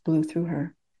breeze blew through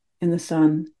her. And the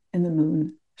sun and the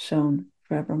moon shone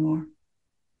forevermore.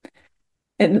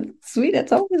 And sweet,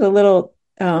 it's always a little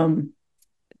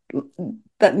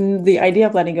that the idea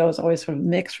of letting go is always sort of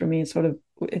mixed for me. It's sort of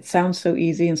it sounds so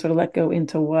easy and sort of let go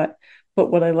into what. But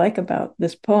what I like about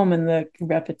this poem and the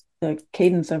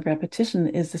cadence of repetition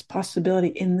is this possibility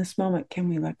in this moment. Can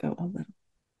we let go a little?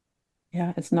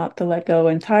 Yeah, it's not to let go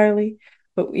entirely,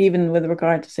 but even with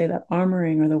regard to say that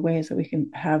armoring or the ways that we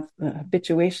can have the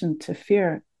habituation to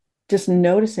fear, just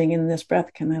noticing in this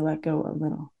breath, can I let go a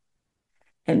little?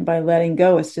 And by letting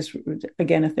go, it's just,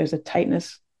 again, if there's a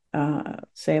tightness,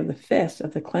 say of the fist,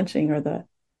 of the clenching or the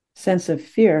sense of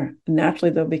fear,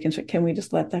 naturally there'll be constriction. Can we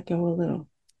just let that go a little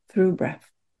through breath,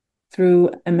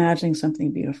 through imagining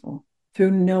something beautiful,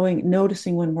 through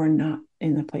noticing when we're not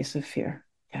in the place of fear?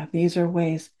 Yeah, these are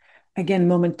ways, again,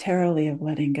 momentarily of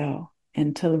letting go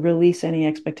and to release any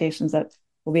expectations that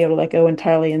we'll be able to let go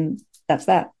entirely. And that's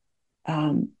that.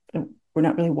 We're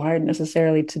not really wired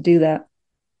necessarily to do that,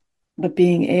 but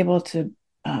being able to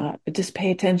just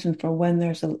pay attention for when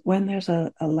there's a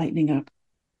lightening up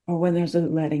or when there's a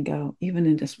letting go, even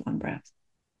in just one breath.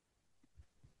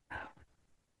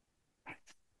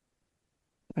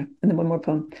 Okay. And then one more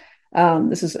poem.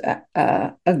 This is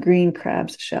a Green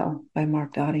Crab's Shell by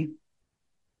Mark Doty.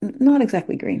 Not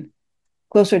exactly green,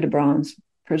 closer to bronze,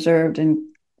 preserved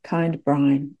in kind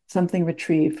brine, something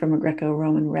retrieved from a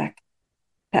Greco-Roman wreck,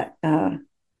 patinaed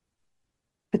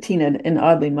and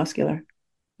oddly muscular.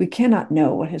 We cannot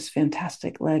know what his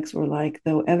fantastic legs were like,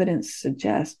 though evidence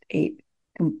suggests 8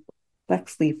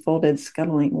 complexly folded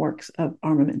scuttling works of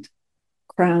armament,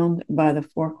 crowned by the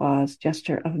foreclaws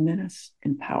gesture of menace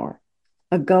and power.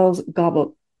 A gull's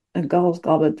goblet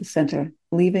the center,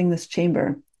 leaving this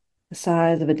chamber, the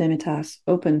size of a demitasse,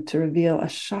 open to reveal a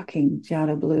shocking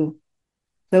giada blue.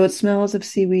 Though it smells of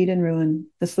seaweed and ruin,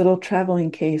 this little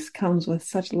traveling case comes with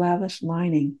such lavish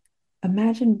lining.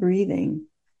 Imagine breathing,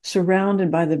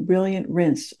 surrounded by the brilliant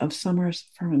rinse of summer's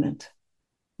firmament.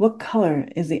 What color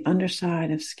is the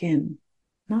underside of skin?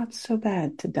 Not so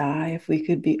bad to die if we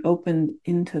could be opened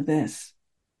into this,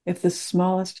 if the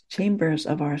smallest chambers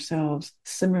of ourselves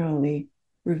similarly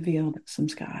revealed some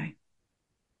sky.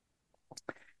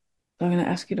 So I'm going to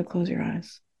ask you to close your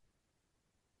eyes.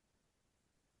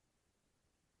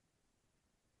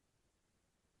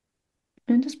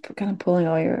 And just kind of pulling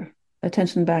all your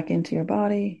attention back into your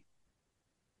body.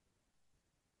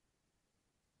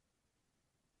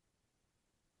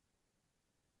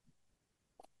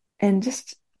 And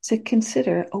just to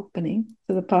consider opening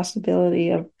to the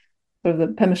possibility of sort of the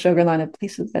Pema Sugar line of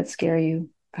places that scare you,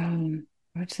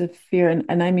 or to fear,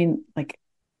 and I mean like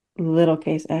little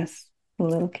case s,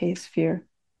 little case fear.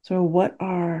 So what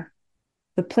are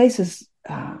the places,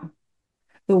 the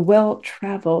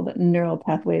well-traveled neural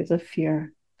pathways of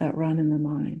fear that run in the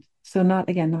mind? So not,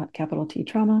 again, not capital T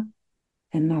trauma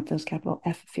and not those capital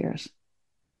F fears,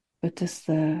 but just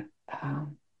the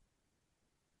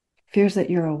fears that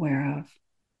you're aware of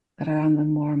that are on the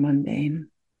more mundane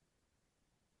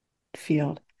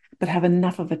field, but have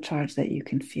enough of a charge that you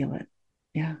can feel it.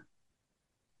 Yeah.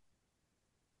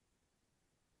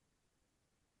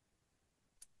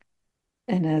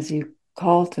 And as you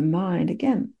call to mind,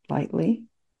 again, lightly,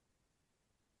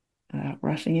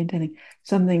 rushing into anything,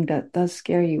 something that does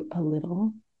scare you a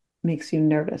little, makes you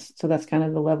nervous. So that's kind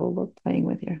of the level we're playing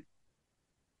with here.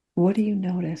 What do you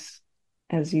notice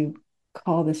as you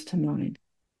call this to mind?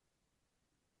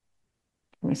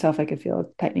 For myself, I could feel a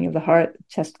tightening of the heart,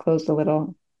 chest closed a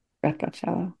little, breath got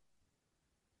shallow.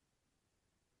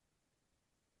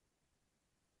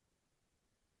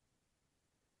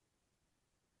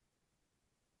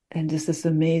 And just this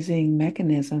amazing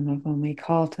mechanism of when we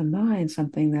call to mind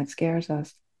something that scares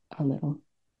us a little,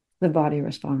 the body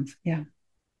responds. Yeah.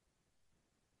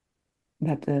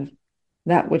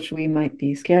 That which we might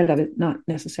be scared of it not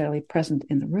necessarily present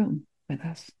in the room with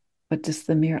us, but just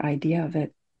the mere idea of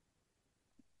it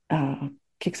uh,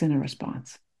 kicks in a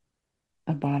response,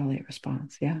 a bodily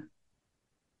response. Yeah.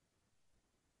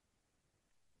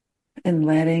 And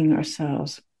letting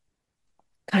ourselves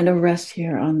kind of rest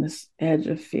here on this edge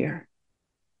of fear,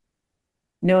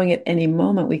 knowing at any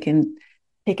moment we can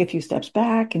take a few steps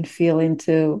back and feel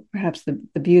into perhaps the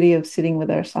beauty of sitting with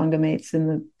our Sangha mates in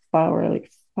the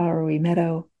flowery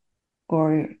meadow,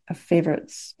 or a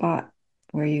favorite spot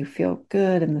where you feel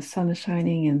good and the sun is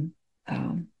shining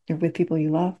and you're with people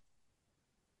you love.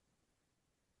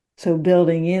 So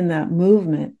building in that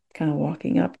movement, kind of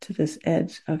walking up to this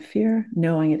edge of fear,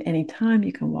 knowing at any time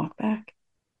you can walk back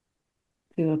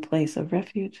to a place of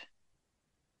refuge.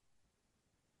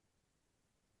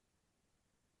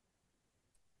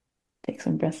 Take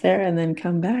some breaths there and then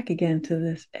come back again to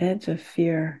this edge of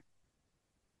fear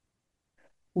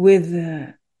with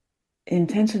the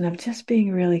intention of just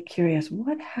being really curious.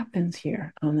 What happens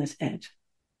here on this edge?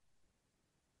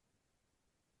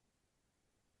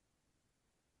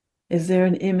 Is there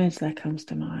an image that comes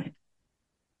to mind?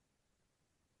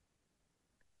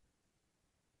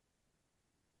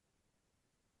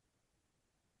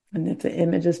 And if the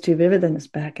image is too vivid, then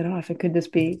just back it off. It could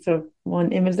just be, so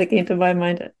one image that came to my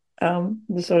mind,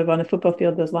 just sort of on a football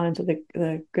field, those lines are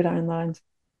the gridiron lines.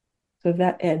 So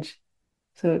that edge.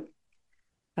 So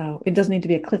it doesn't need to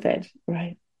be a cliff edge,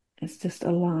 right? It's just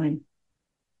a line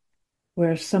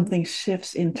where something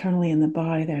shifts internally in the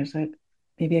body. There's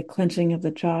maybe a clenching of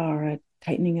the jaw or a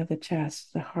tightening of the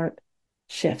chest. The heart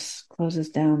shifts, closes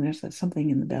down. There's something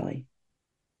in the belly.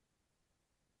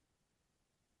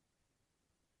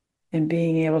 And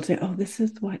being able to, oh, this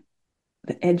is what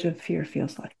the edge of fear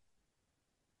feels like.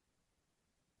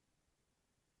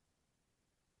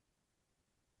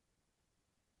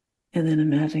 And then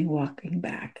imagine walking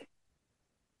back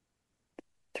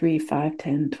 3, 5,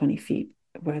 10, 20 feet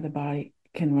where the body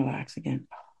can relax again.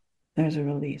 There's a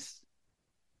release.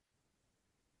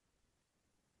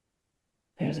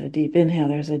 There's a deep inhale.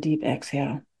 There's a deep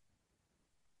exhale.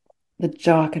 The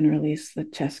jaw can release. The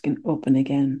chest can open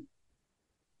again.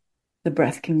 The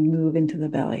breath can move into the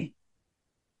belly.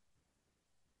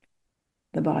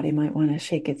 The body might want to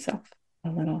shake itself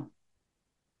a little.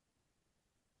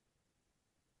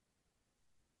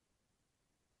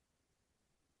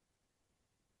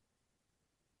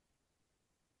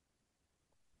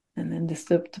 And then just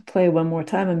to play one more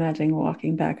time, imagine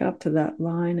walking back up to that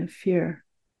line of fear.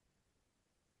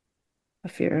 A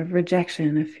fear of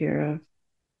rejection, a fear of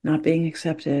not being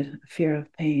accepted, a fear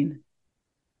of pain.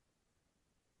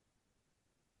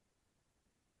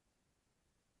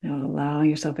 Allowing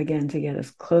yourself again to get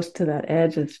as close to that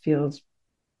edge as feels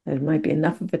there might be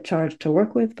enough of a charge to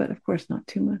work with, but of course not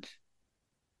too much.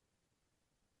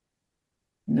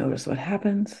 Notice what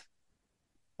happens.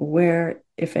 Where,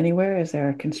 if anywhere, is there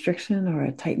a constriction or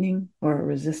a tightening or a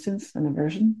resistance, an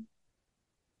aversion?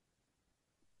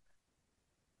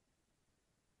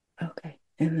 Okay.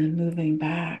 And then moving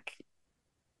back,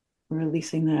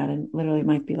 releasing that, and literally it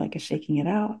might be like a shaking it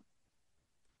out,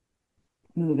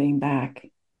 moving back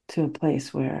to a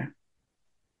place where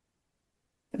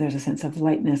there's a sense of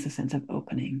lightness, a sense of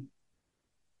opening.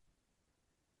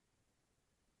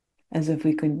 As if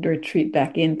we could retreat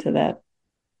back into that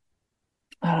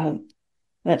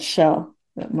shell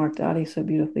that Mark Doty so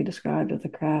beautifully described of the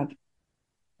crab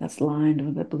that's lined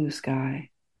with a blue sky,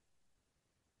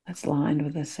 that's lined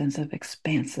with a sense of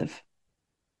expansive,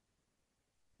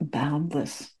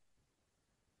 boundless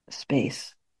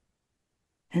space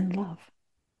and love.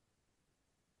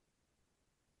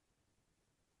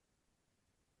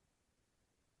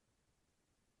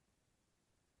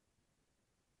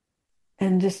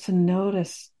 And just to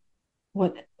notice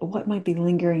what might be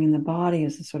lingering in the body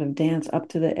as a sort of dance up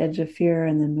to the edge of fear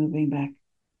and then moving back,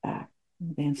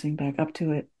 dancing back up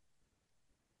to it,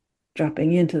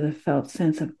 dropping into the felt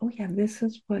sense of, oh yeah, this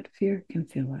is what fear can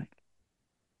feel like.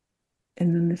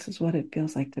 And then this is what it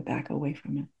feels like to back away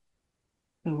from it.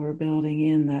 So we're building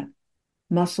in that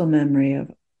muscle memory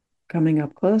of coming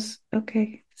up close.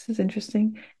 Okay, this is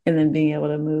interesting. And then being able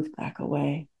to move back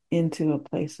away into a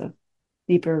place of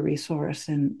deeper resource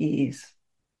and ease.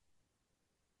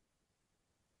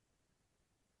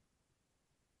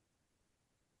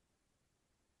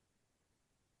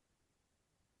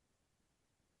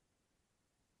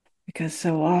 Because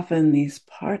so often these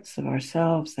parts of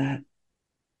ourselves that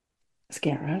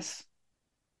scare us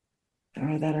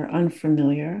or that are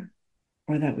unfamiliar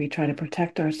or that we try to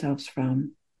protect ourselves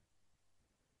from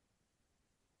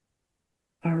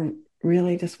are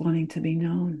really just wanting to be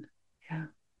known. Yeah.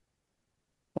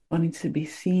 Wanting to be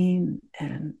seen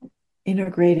and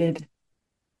integrated.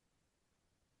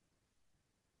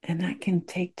 And that can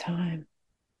take time.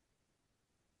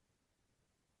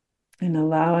 And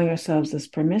allowing ourselves this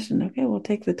permission, okay, we'll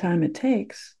take the time it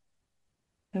takes.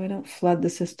 So we don't flood the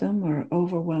system or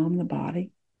overwhelm the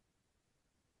body,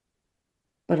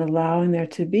 but allowing there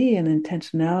to be an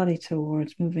intentionality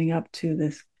towards moving up to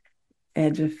this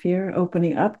edge of fear,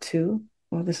 opening up to,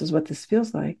 well, this is what this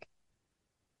feels like,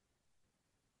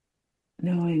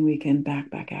 knowing we can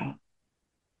back out.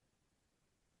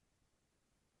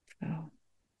 So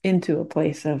into a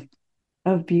place of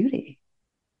beauty.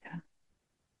 Yeah.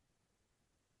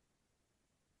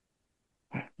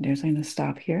 All right, there's going to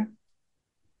stop here.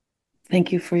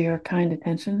 Thank you for your kind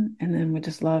attention. And then we'd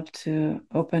just love to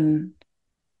open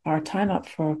our time up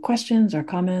for questions or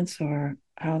comments or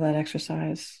how that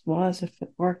exercise was, if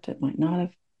it worked, it might not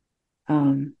have.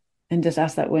 And just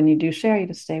ask that when you do share, you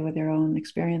just stay with your own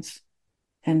experience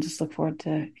and just look forward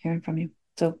to hearing from you.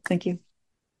 So thank you.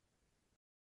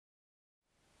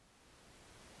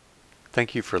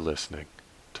 Thank you for listening.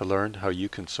 To learn how you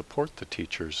can support the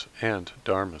teachers and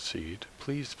Dharma Seed,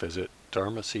 please visit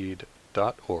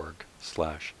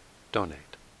dharmaseed.org/donate.